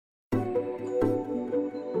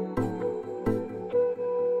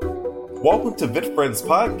Welcome to VitFriends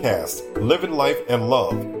Podcast, Living Life and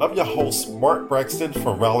Love. I'm your host, Mark Braxton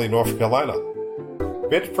from Raleigh, North Carolina.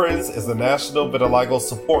 VitFriends is a national vitiligo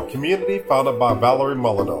support community founded by Valerie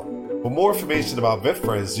Molyneux. For more information about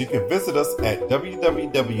VitFriends, you can visit us at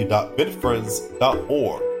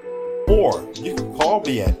www.vitfriends.org, or you can call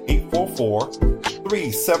me at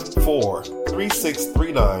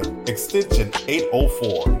 844-374-3639, extension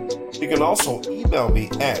 804. You can also email me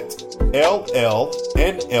at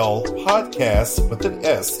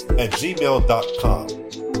llnlpodcasts@gmail.com.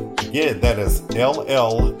 Again, that is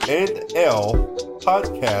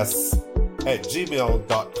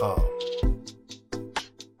llnlpodcasts@gmail.com.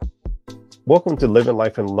 Welcome to Living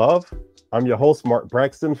Life and Love. I'm your host, Mark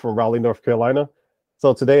Braxton from Raleigh, North Carolina.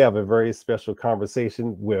 So today I have a very special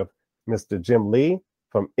conversation with Mr. Jim Lee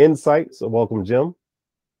from INCYTE. So welcome, Jim.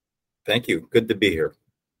 Thank you. Good to be here.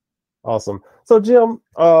 Awesome. So Jim,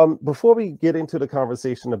 before we get into the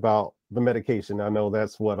conversation about the medication, I know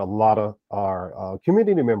that's what a lot of our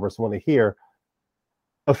community members want to hear.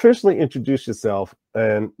 Officially introduce yourself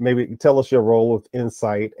and maybe tell us your role with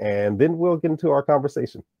INCYTE, and then we'll get into our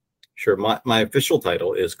conversation. Sure. My official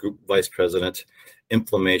title is Group Vice President,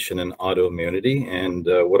 Inflammation and Autoimmunity. And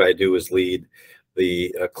what I do is lead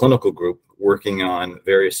the clinical group working on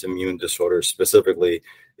various immune disorders, specifically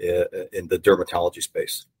in the dermatology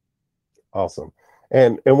space. Awesome.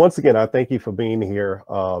 And once again, I thank you for being here.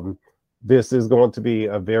 This is going to be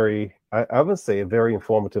a very, I would say, a very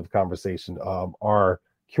informative conversation. Our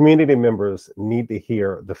community members need to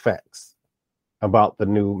hear the facts about the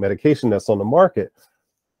new medication that's on the market.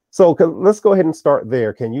 So let's go ahead and start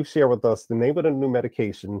there. Can you share with us the name of the new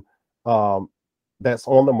medication that's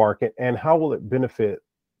on the market, and how will it benefit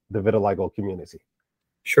the vitiligo community?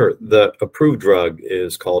 Sure. The approved drug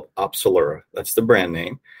is called Opzelura. That's the brand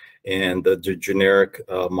name. And the generic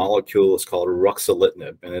molecule is called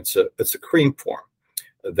ruxolitinib, and it's a cream form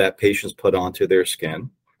that patients put onto their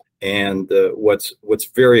skin. And what's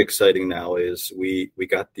very exciting now is we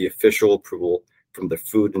got the official approval from the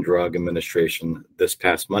Food and Drug Administration this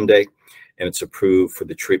past Monday, and it's approved for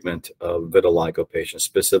the treatment of vitiligo patients,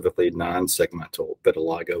 specifically non-segmental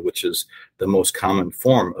vitiligo, which is the most common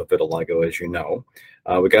form of vitiligo, as you know.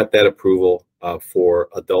 We got that approval for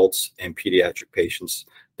adults and pediatric patients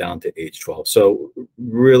down to age 12. So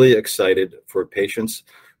really excited for patients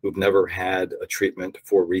who've never had a treatment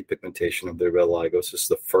for repigmentation of their vitiligo. This is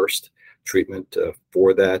the first treatment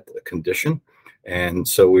for that condition. And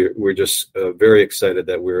so we're just very excited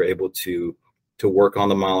that we're able to work on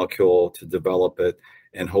the molecule, to develop it,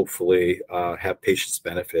 and hopefully have patients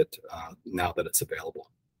benefit now that it's available.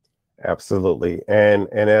 Absolutely. And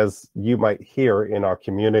as you might hear in our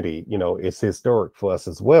community, you know, it's historic for us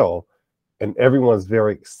as well. And everyone's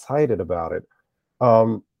very excited about it.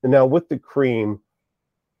 Now with the cream,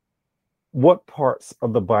 what parts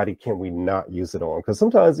of the body can we not use it on? Because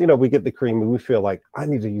sometimes, you know, we get the cream and we feel like I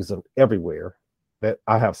need to use them everywhere, that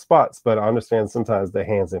I have spots, but I understand sometimes the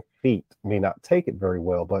hands and feet may not take it very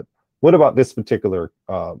well. But what about this particular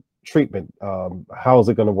treatment? How is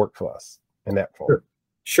it going to work for us in that form?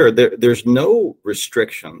 Sure. There's no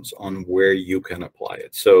restrictions on where you can apply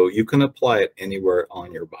it. So you can apply it anywhere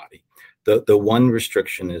on your body. The one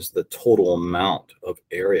restriction is the total amount of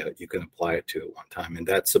area you can apply it to at one time, and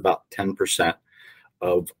that's about 10%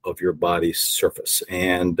 of your body's surface.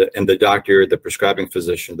 And the doctor, the prescribing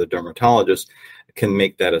physician, the dermatologist can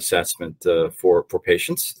make that assessment for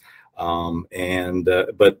patients.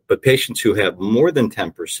 But patients who have more than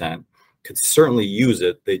 10% could certainly use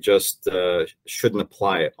it. They just shouldn't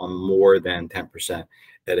apply it on more than 10%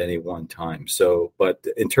 at any one time. So, but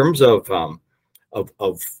in terms of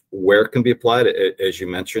where it can be applied, as you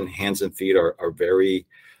mentioned, hands and feet are very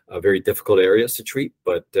difficult areas to treat.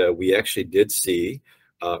 But we actually did see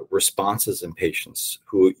responses in patients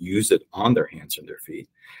who use it on their hands and their feet.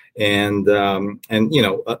 And you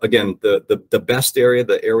know, again, the best area,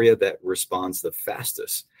 the area that responds the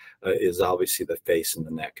fastest, is obviously the face and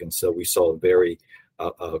the neck. And so we saw a very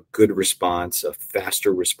good response, a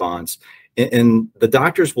faster response. And the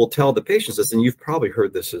doctors will tell the patients this, and you've probably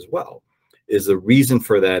heard this as well, is the reason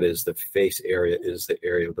for that is the face area is the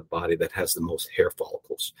area of the body that has the most hair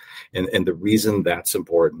follicles. And the reason that's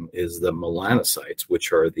important is the melanocytes,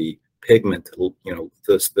 which are the pigment, you know,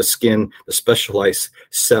 the skin, the specialized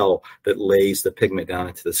cell that lays the pigment down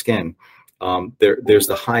into the skin. There's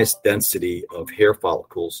the highest density of hair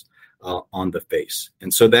follicles on the face.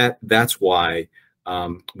 And so that's why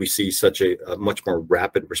we see such a much more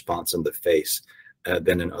rapid response in the face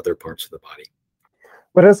than in other parts of the body.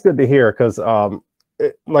 But that's good to hear, because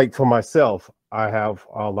like for myself, I have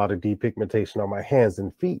a lot of depigmentation on my hands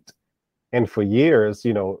and feet. And for years,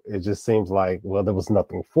 it just seems like, well, there was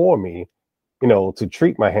nothing for me, to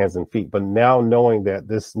treat my hands and feet. But now knowing that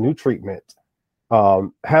this new treatment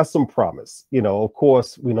has some promise, of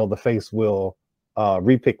course, we know the face will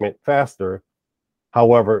repigment faster.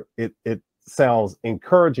 However, it sounds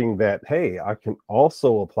encouraging that, hey, I can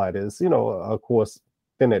also apply this, of course,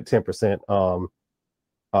 in that 10%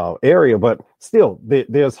 area, but still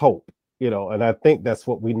there's hope, and I think that's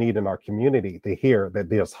what we need in our community to hear, that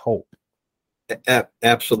there's hope.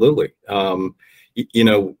 Absolutely.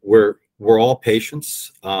 We're all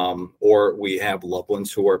patients, or we have loved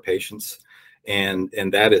ones who are patients, and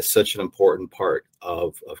that is such an important part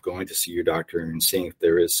of going to see your doctor and seeing if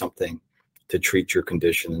there is something to treat your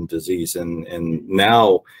condition and disease. And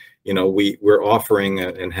now, we're offering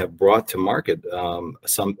and have brought to market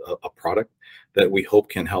a product that we hope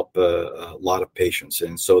can help a lot of patients.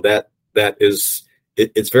 And so that is,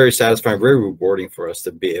 it's very satisfying, very rewarding for us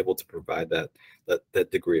to be able to provide that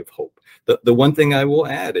degree of hope. The one thing I will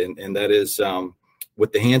add, and that is,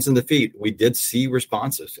 with the hands and the feet, we did see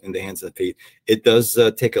responses in the hands and the feet. It does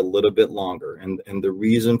take a little bit longer, and the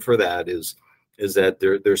reason for that is that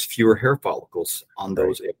there's fewer hair follicles on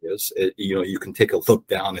those areas. You can take a look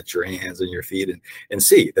down at your hands and your feet and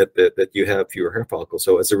see that you have fewer hair follicles.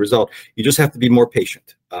 So as a result, you just have to be more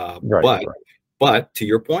patient. But to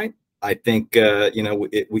your point, I think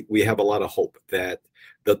we have a lot of hope that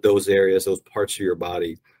those areas, those parts of your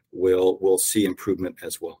body will see improvement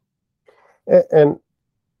as well. And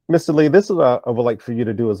Mr. Lee, this is what I would like for you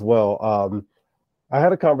to do as well. I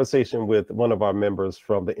had a conversation with one of our members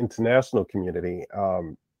from the international community.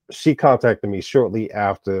 She contacted me shortly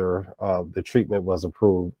after the treatment was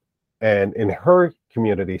approved. And in her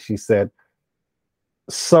community, she said,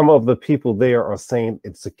 some of the people there are saying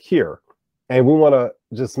it's a cure. And we want to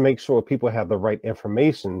just make sure people have the right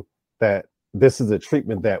information, that this is a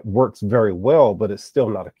treatment that works very well, but it's still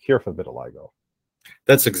not a cure for vitiligo.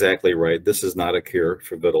 That's exactly right. This is not a cure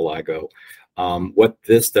for vitiligo. What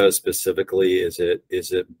this does specifically is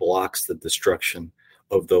it blocks the destruction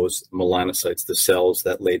of those melanocytes, the cells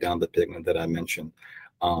that lay down the pigment that I mentioned.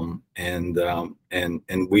 And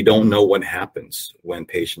we don't know what happens when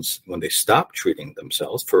they stop treating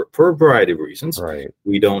themselves for a variety of reasons. Right.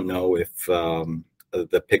 We don't know if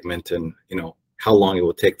the pigment and how long it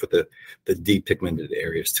will take for the depigmented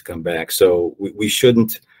areas to come back. So we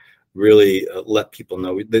shouldn't really let people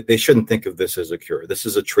know. They shouldn't think of this as a cure. This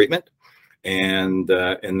is a treatment, and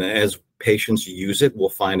as patients use it, we'll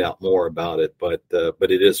find out more about it. But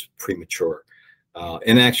it is premature,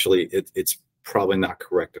 and actually, it's probably not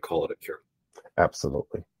correct to call it a cure.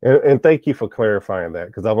 Absolutely, and thank you for clarifying that,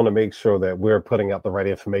 because I want to make sure that we're putting out the right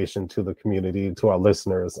information to the community, to our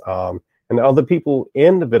listeners, and other people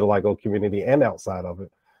in the vitiligo community and outside of it.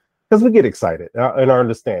 Because we get excited, and I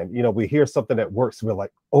understand, we hear something that works, we're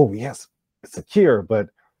like, oh yes, it's a cure, but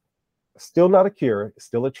still not a cure, it's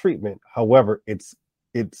still a treatment. However, it's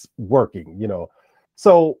working,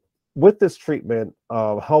 So with this treatment,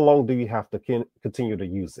 how long do you have to continue to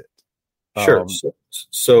use it? Sure.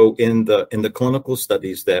 So in the clinical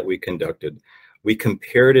studies that we conducted, we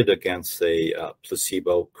compared it against a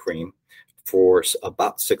placebo cream for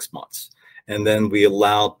about 6 months. And then we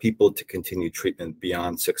allowed people to continue treatment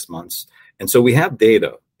beyond 6 months. And so we have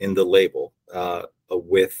data in the label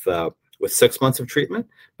with 6 months of treatment,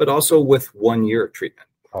 but also with 1 year of treatment.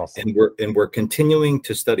 Awesome. And we're continuing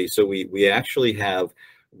to study. So we actually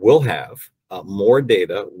will have more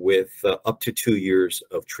data with up to 2 years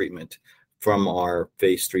of treatment from our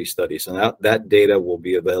phase 3 studies. And that data will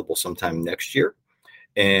be available sometime next year.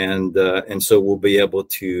 And so we'll be able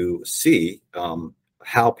to see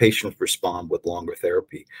how patients respond with longer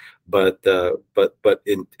therapy. But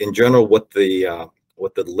in general, what the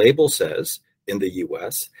label says in the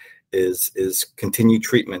U.S. is continued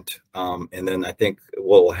treatment. And then I think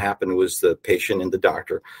what will happen was the patient and the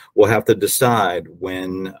doctor will have to decide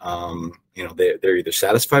when they're either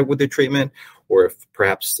satisfied with the treatment, or if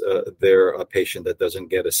perhaps they're a patient that doesn't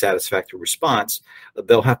get a satisfactory response,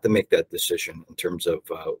 they'll have to make that decision in terms of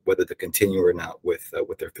whether to continue or not with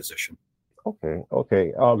their physician.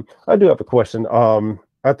 Okay. I do have a question.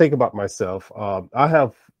 I think about myself. I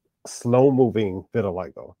have slow moving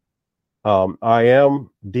vitiligo. I am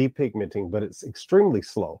depigmenting, but it's extremely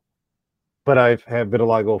slow. But I've had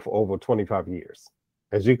vitiligo for over 25 years.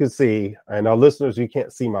 As you can see, and our listeners, you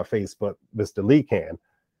can't see my face, but Mr. Lee can.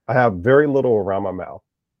 I have very little around my mouth,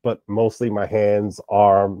 but mostly my hands,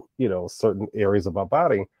 arm, certain areas of my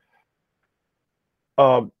body.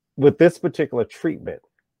 With this particular treatment,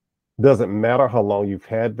 does it matter how long you've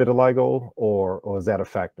had vitiligo, or is that a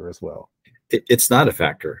factor as well? It's not a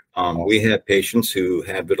factor. We Awesome. had patients who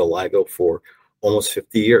had vitiligo for almost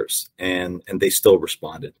 50 years, and they still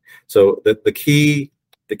responded. So the key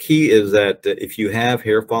is that if you have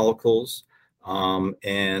hair follicles,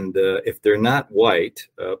 and if they're not white,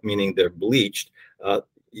 meaning they're bleached,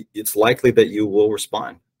 it's likely that you will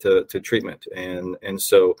respond to treatment. And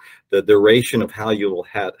so the duration of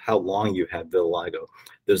how long you had vitiligo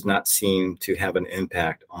does not seem to have an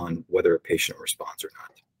impact on whether a patient responds or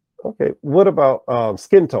not. Okay. What about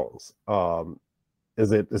skin tones?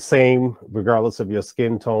 Is it the same regardless of your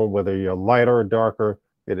skin tone, whether you're lighter or darker?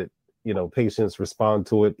 Did it, patients respond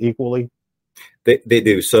to it equally? They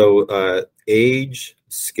do. So age,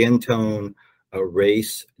 skin tone,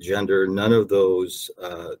 race, gender, none of those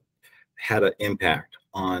had an impact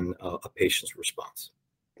on a patient's response.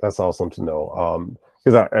 That's awesome to know.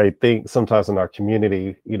 Because I think sometimes in our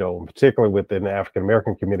community, particularly within the African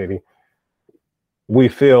American community, we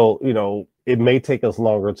feel, it may take us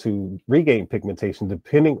longer to regain pigmentation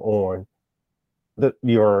depending on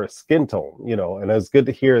your skin tone, and it's good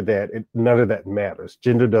to hear that none of that matters.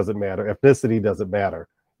 Gender doesn't matter. Ethnicity doesn't matter.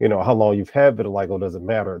 How long you've had vitiligo doesn't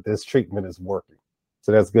matter. This treatment is working.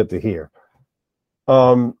 So that's good to hear.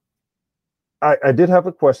 Um, I did have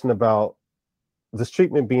a question about this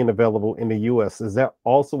treatment being available in the U.S. Is that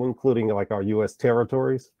also including like our U.S.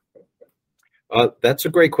 territories? That's a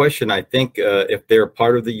great question. I think if they're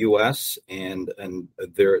part of the U.S. and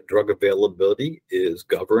their drug availability is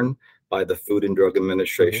governed by the Food and Drug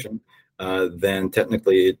Administration, then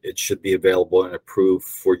technically it should be available and approved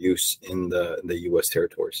for use in the U.S.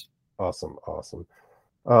 territories. Awesome.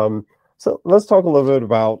 So let's talk a little bit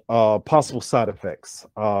about possible side effects,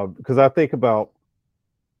 because I think about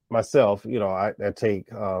myself. I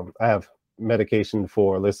have medication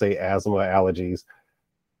for, let's say, asthma, allergies.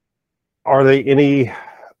 Are there any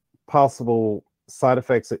possible side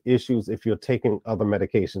effects or issues if you're taking other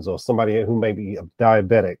medications, or somebody who may be a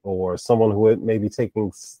diabetic, or someone who may be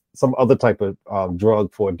taking some other type of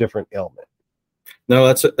drug for a different ailment? No,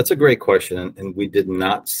 that's a great question, and we did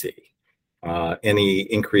not see any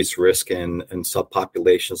increased risk in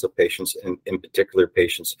subpopulations of patients, in particular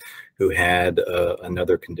patients who had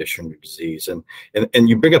another condition or disease. And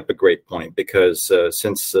you bring up a great point, because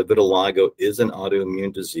since vitiligo is an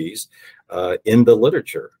autoimmune disease, in the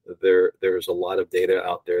literature, there's a lot of data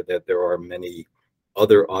out there that there are many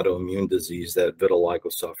other autoimmune disease that vitiligo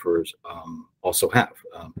sufferers also have.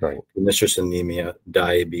 Right. Pernicious anemia,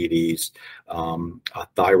 diabetes,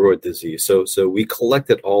 thyroid disease. So we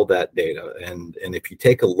collected all that data, and if you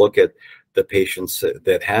take a look at the patients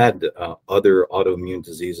that had other autoimmune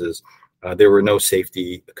diseases, there were no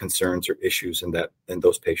safety concerns or issues in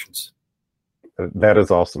those patients. That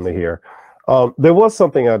is awesome to hear. There was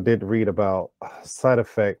something I did read about side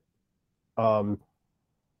effect.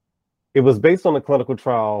 It was based on a clinical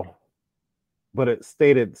trial, but it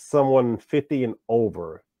stated someone 50 and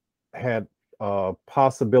over had a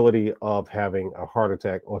possibility of having a heart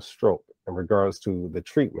attack or stroke in regards to the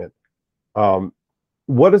treatment.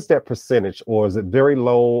 What is that percentage, or is it very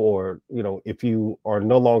low? Or, if you are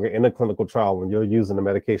no longer in a clinical trial, when you're using the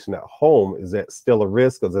medication at home, is that still a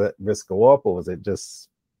risk? Or does that risk go up, or is it just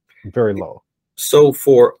very low? So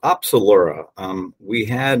for Opzelura, we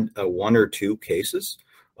had one or two cases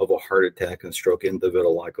of a heart attack and stroke in the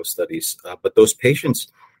vitiligo studies, but those patients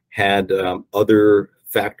had other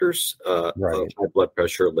factors, Right. high blood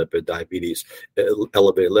pressure, lipid, diabetes,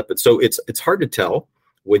 elevated lipids. So it's hard to tell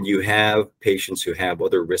when you have patients who have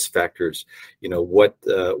other risk factors,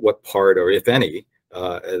 what part, or if any,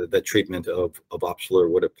 the treatment of Opzelura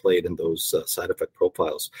would have played in those side effect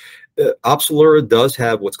profiles. Opzelura does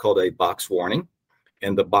have what's called a box warning,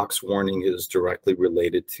 and the box warning is directly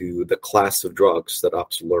related to the class of drugs that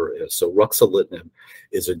Opzelura is. So ruxolitinib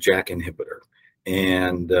is a JAK inhibitor,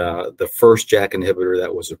 and the first JAK inhibitor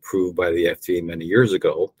that was approved by the FDA many years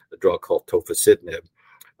ago, a drug called tofacitinib,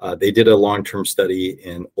 they did a long-term study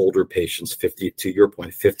in older patients, 50, to your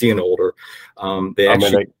point, 50 and older. I'm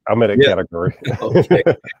in a category. Okay.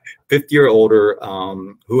 50 or older,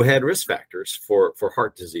 who had risk factors for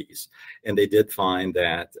heart disease. And they did find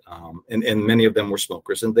that, and many of them were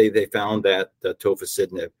smokers, and they found that the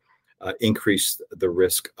tofacitinib increased the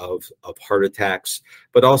risk of heart attacks,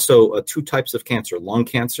 but also two types of cancer, lung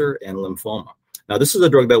cancer and lymphoma. Now, this is a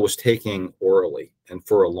drug that was taken orally and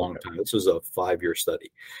for a long time. This was a 5-year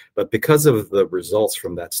study. But because of the results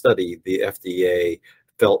from that study, the FDA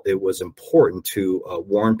felt it was important to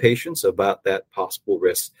warn patients about that possible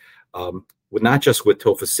risk, not just with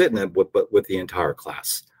tofacitinib, but with the entire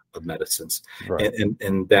class of medicines. Right.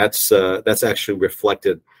 And that's actually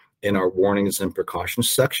reflected in our warnings and precautions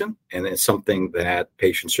section. And it's something that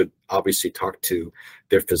patients should obviously talk to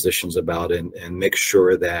their physicians about and make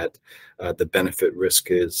sure that the benefit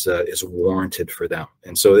risk is warranted for them.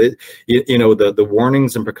 And so, the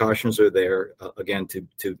warnings and precautions are there, again,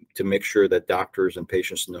 to make sure that doctors and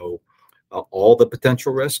patients know all the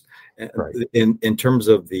potential risk. Right. In terms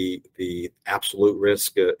of the absolute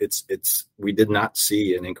risk, we did not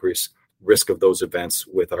see an increased risk of those events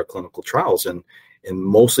with our clinical trials, and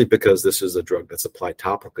mostly because this is a drug that's applied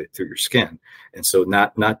topically through your skin, and so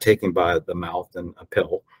not taken by the mouth and a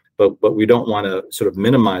pill. But we don't want to sort of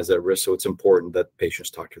minimize that risk, so it's important that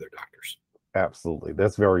patients talk to their doctors. Absolutely,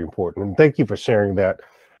 that's very important, and thank you for sharing that,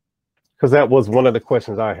 because that was one of the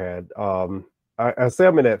questions I had. I say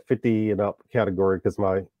I'm in that 50 and up category because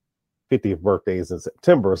my 50th birthday is in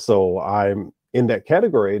September, so I'm in that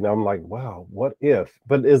category, and I'm like, wow, what if?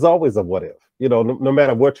 But it's always a what if. No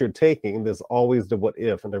matter what you're taking, there's always the what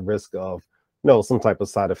if and the risk of, some type of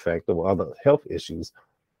side effect or other health issues.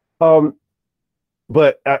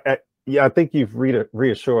 But I think you've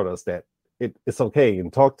reassured us that it's okay,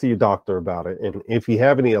 and talk to your doctor about it. And if you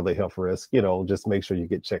have any other health risk, just make sure you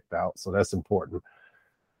get checked out. So that's important.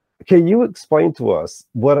 Can you explain to us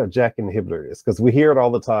what a JAK inhibitor is? Because we hear it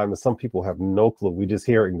all the time, and some people have no clue. We just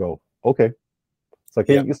hear it and go, okay. So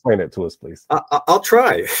can you explain it to us, please? I'll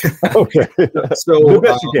try. Okay. So the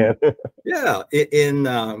best you can. Yeah.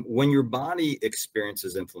 When your body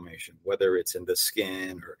experiences inflammation, whether it's in the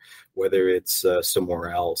skin or whether it's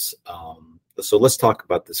somewhere else. So let's talk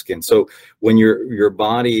about the skin. So when your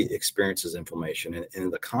body experiences inflammation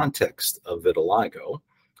in the context of vitiligo,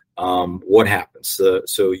 what happens?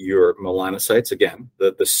 So your melanocytes, again,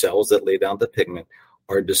 the cells that lay down the pigment,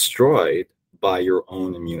 are destroyed by your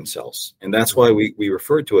own immune cells. And that's why we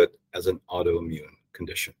refer to it as an autoimmune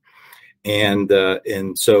condition. And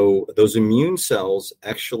so those immune cells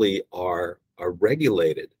actually are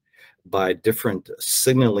regulated by different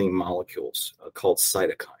signaling molecules called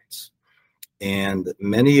cytokines. And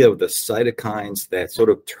many of the cytokines that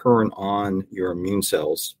sort of turn on your immune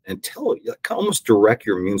cells and almost direct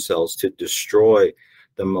your immune cells to destroy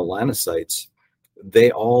the melanocytes,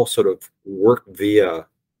 they all sort of work via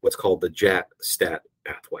what's called the JAK-STAT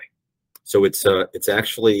pathway. So it's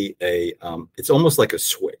actually it's almost like a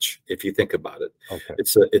switch if you think about it. Okay.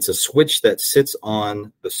 It's a switch that sits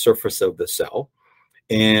on the surface of the cell,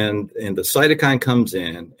 and the cytokine comes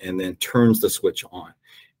in and then turns the switch on.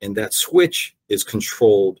 And that switch is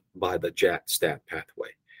controlled by the JAK-STAT pathway.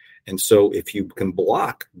 And so if you can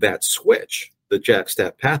block that switch, the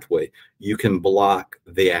JAK-STAT pathway, you can block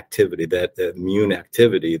the activity, that immune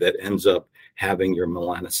activity that ends up having your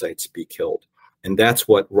melanocytes be killed. And that's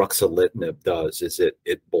what ruxolitinib does, is it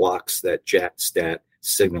blocks that JAK-STAT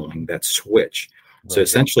signaling, that switch. Right. So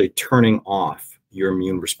essentially turning off your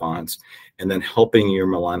immune response and then helping your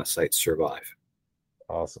melanocytes survive.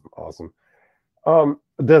 Awesome.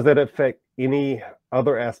 Does that affect any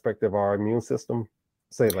other aspect of our immune system?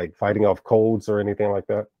 Say like fighting off colds or anything like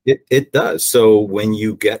that? It does. So when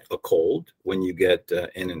you get a cold, when you get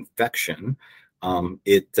an infection,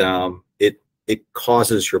 it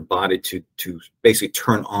causes your body to basically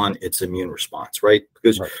turn on its immune response, right?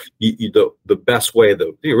 Because right. The best way,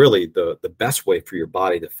 the best way for your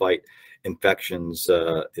body to fight infections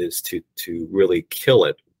is to really kill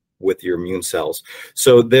it with your immune cells.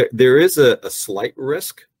 So there is a slight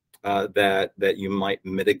risk that you might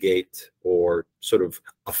mitigate or sort of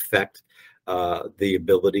affect the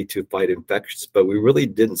ability to fight infections, but we really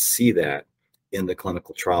didn't see that in the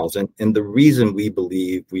clinical trials. And the reason we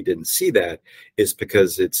believe we didn't see that is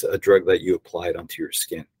because it's a drug that you applied onto your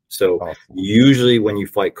skin. So usually when you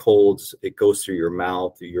fight colds, it goes through your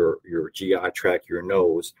mouth, your GI tract, your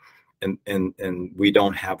nose, and we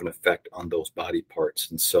don't have an effect on those body parts.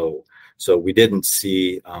 And so we didn't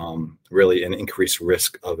see really an increased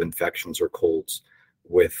risk of infections or colds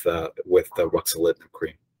with the ruxolitinib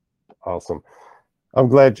cream. Awesome. I'm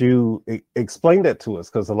glad you explained that to us,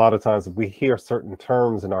 because a lot of times we hear certain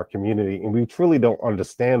terms in our community and we truly don't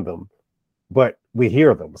understand them, but we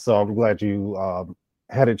hear them. So I'm glad you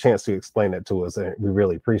had a chance to explain that to us, and we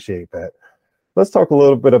really appreciate that. Let's talk a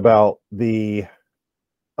little bit about the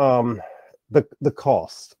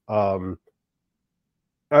cost. I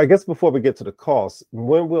guess before we get to the cost,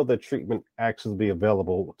 when will the treatment actually be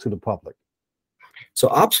available to the public? So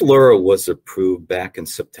Opzelura was approved back in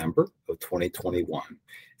September of 2021.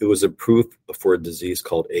 It was approved for a disease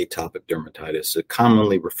called atopic dermatitis,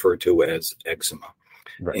 commonly referred to as eczema.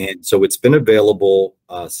 Right. And so it's been available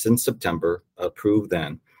since September, approved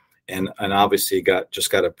then. and obviously just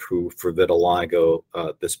got approved for vitiligo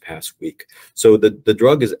this past week. So the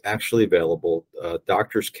drug is actually available.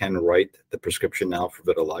 Doctors can write the prescription now for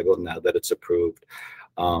vitiligo now that it's approved.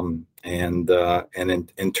 And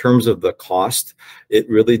in terms of the cost, it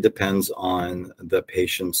really depends on the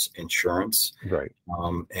patient's insurance, Right.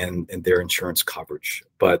 And their insurance coverage.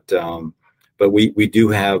 But we do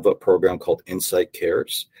have a program called INCYTE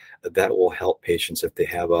Cares that will help patients if they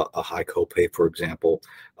have a high copay, for example,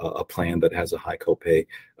 a plan that has a high copay.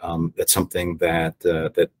 That's something that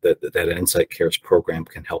an INCYTE Cares program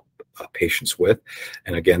can help patients with.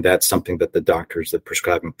 And again, that's something that the doctors, the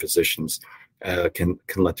prescribing physicians, can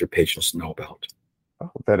let their patients know about.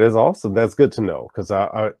 Oh, that is awesome. That's good to know, because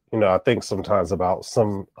I think sometimes about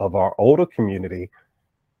some of our older community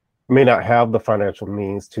may not have the financial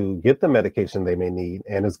means to get the medication they may need,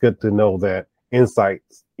 and it's good to know that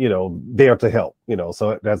INCYTE's there to help.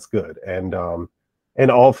 So that's good. And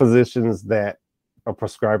all physicians that are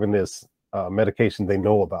prescribing this medication, they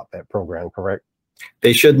know about that program, correct?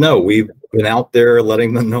 They should know. We've been out there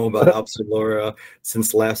letting them know about Opzelura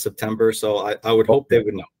since last September, so I would hope they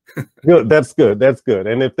would know. Good. That's good. That's good.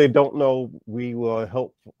 And if they don't know, we will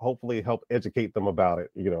hopefully help educate them about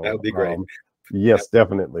it. That would be great. Yes,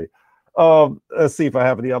 definitely. Let's see if I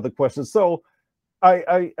have any other questions. So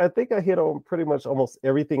I think I hit on pretty much almost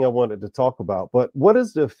everything I wanted to talk about, but what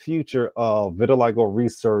is the future of vitiligo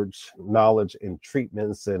research, knowledge, and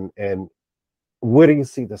treatments, and where do you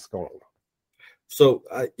see this going? So,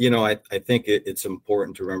 I think it's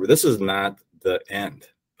important to remember this is not the end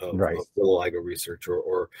of vitiligo research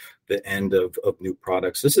or the end of new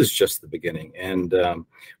products. This is just the beginning. And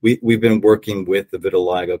we've been working with the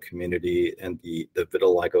vitiligo community and the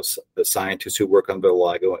scientists who work on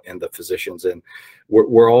vitiligo and the physicians. And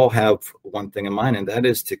we're all have one thing in mind, and that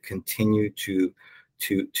is to continue to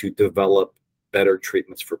develop better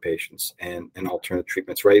treatments for patients and alternate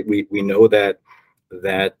treatments, right? We know that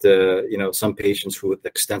some patients with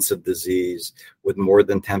extensive disease with more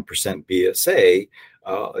than 10% BSA,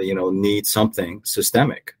 need something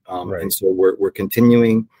systemic. And so we're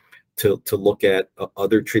continuing to look at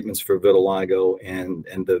other treatments for vitiligo, and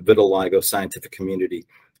the vitiligo scientific community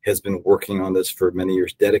has been working on this for many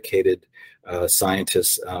years. Dedicated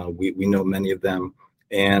scientists, we know many of them,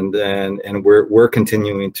 and we're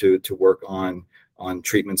continuing to work on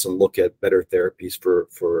treatments and look at better therapies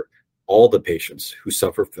for all the patients who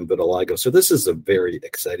suffer from vitiligo. So this is a very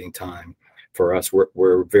exciting time for us.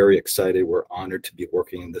 We're very excited. We're honored to be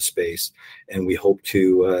working in this space, and we hope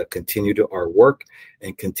to continue to our work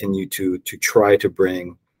and continue to try to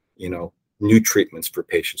bring, new treatments for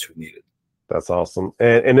patients who need it. That's awesome.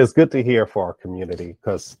 And it's good to hear for our community,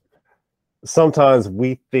 because sometimes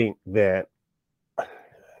we think that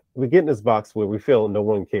we get in this box where we feel no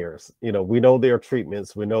one cares. We know there are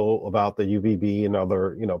treatments, we know about the UVB and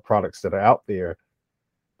other, products that are out there,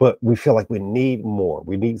 but we feel like we need more.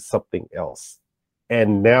 We need something else.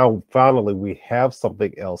 And now finally we have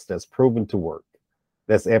something else that's proven to work,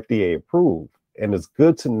 that's FDA approved. And it's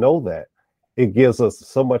good to know that. It gives us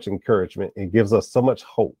so much encouragement. It gives us so much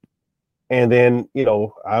hope. And then,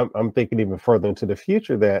 I'm thinking even further into the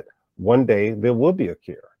future that one day there will be a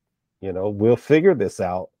cure. We'll figure this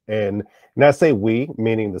out. And I say we,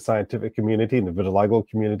 meaning the scientific community and the vitiligo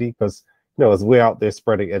community, because, as we're out there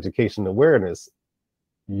spreading education and awareness,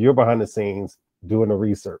 you're behind the scenes doing the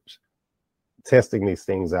research, testing these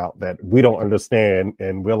things out that we don't understand.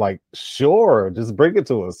 And we're like, sure, just bring it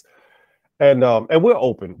to us. And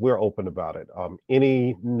we're open about it.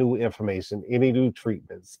 Any new information, any new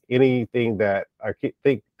treatments, anything that I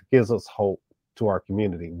think gives us hope to our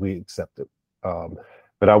community, we accept it.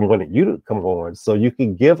 But I wanted you to come on so you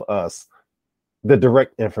can give us the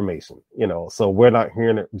direct information, so we're not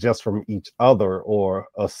hearing it just from each other or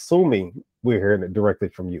assuming we're hearing it directly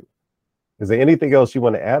from you. Is there anything else you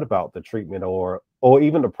want to add about the treatment or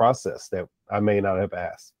even the process that I may not have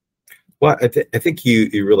asked? Well, I think you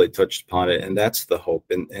really touched upon it, and that's the hope,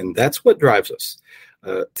 and that's what drives us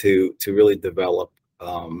to really develop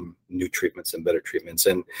new treatments and better treatments.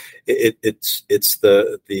 And it's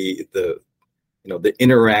the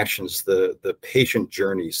interactions, the patient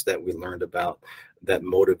journeys that we learned about that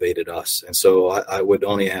motivated us. And so I would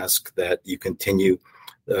only ask that you continue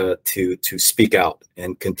to speak out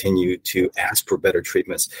and continue to ask for better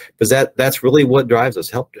treatments, because that's really what drives us,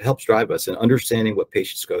 helps drive us, and understanding what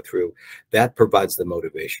patients go through, that provides the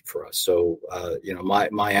motivation for us. So,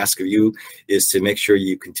 my ask of you is to make sure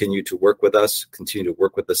you continue to work with us, continue to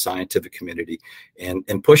work with the scientific community,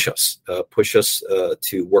 and push us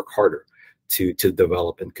to work harder to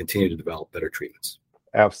develop and continue to develop better treatments.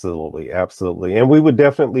 Absolutely, absolutely. And we would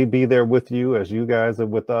definitely be there with you as you guys are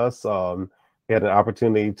with us. Had an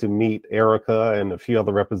opportunity to meet Erica and a few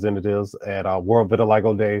other representatives at our World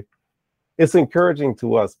Vitiligo Day. It's encouraging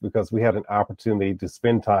to us because we had an opportunity to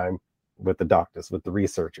spend time with the doctors, with the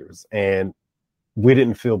researchers, and we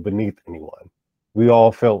didn't feel beneath anyone. We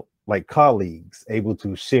all felt like colleagues, able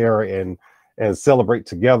to share and celebrate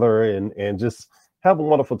together and just have a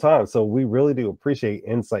wonderful time. So we really do appreciate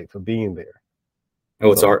INCYTE for being there.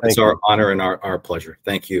 Oh, it's So our thank you. honor and our pleasure.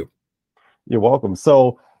 Thank you. You're welcome.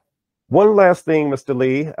 So one last thing, Mr.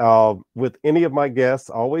 Lee, with any of my guests,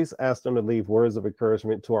 I always ask them to leave words of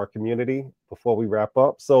encouragement to our community before we wrap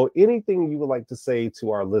up. So anything you would like to say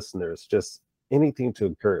to our listeners, just anything to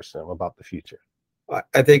encourage them about the future?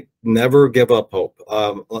 I think never give up hope.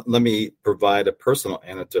 Let me provide a personal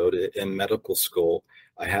anecdote. In medical school,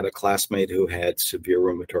 I had a classmate who had severe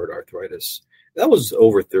rheumatoid arthritis. That was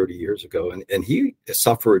over 30 years ago, and he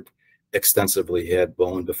suffered extensively. He had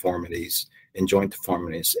bone deformities and joint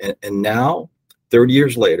deformities. And now, 30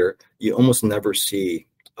 years later, you almost never see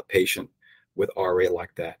a patient with RA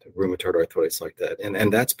like that, rheumatoid arthritis like that.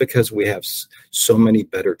 And that's because we have so many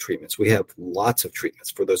better treatments. We have lots of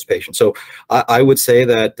treatments for those patients. So I would say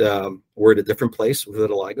that we're at a different place with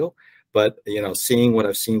vitiligo. But, seeing what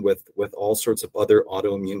I've seen with all sorts of other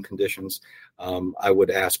autoimmune conditions, I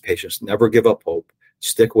would ask patients, never give up hope.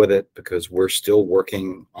 Stick with it because we're still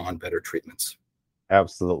working on better treatments.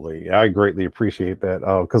 Absolutely. I greatly appreciate that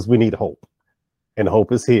because we need hope. And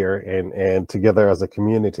hope is here. And together as a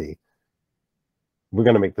community, we're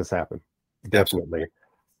going to make this happen. Definitely.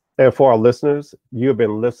 And for our listeners, you have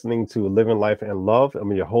been listening to Living Life and Love.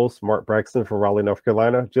 I'm your host, Mark Braxton from Raleigh, North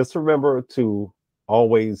Carolina. Just remember to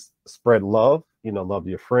always spread love. Love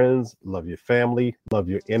your friends, love your family, love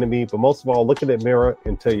your enemy. But most of all, look in that mirror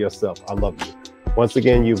and tell yourself, I love you. Once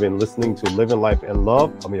again, you've been listening to Living Life and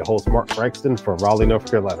Love. I'm your host, Mark Braxton from Raleigh, North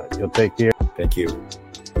Carolina. You'll take care. Thank you.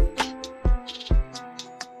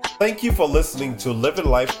 Thank you for listening to Living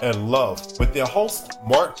Life and Love with your host,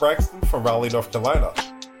 Mark Braxton from Raleigh, North Carolina.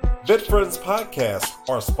 VitFriends podcasts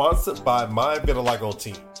are sponsored by my Vitiligo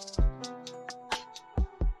team.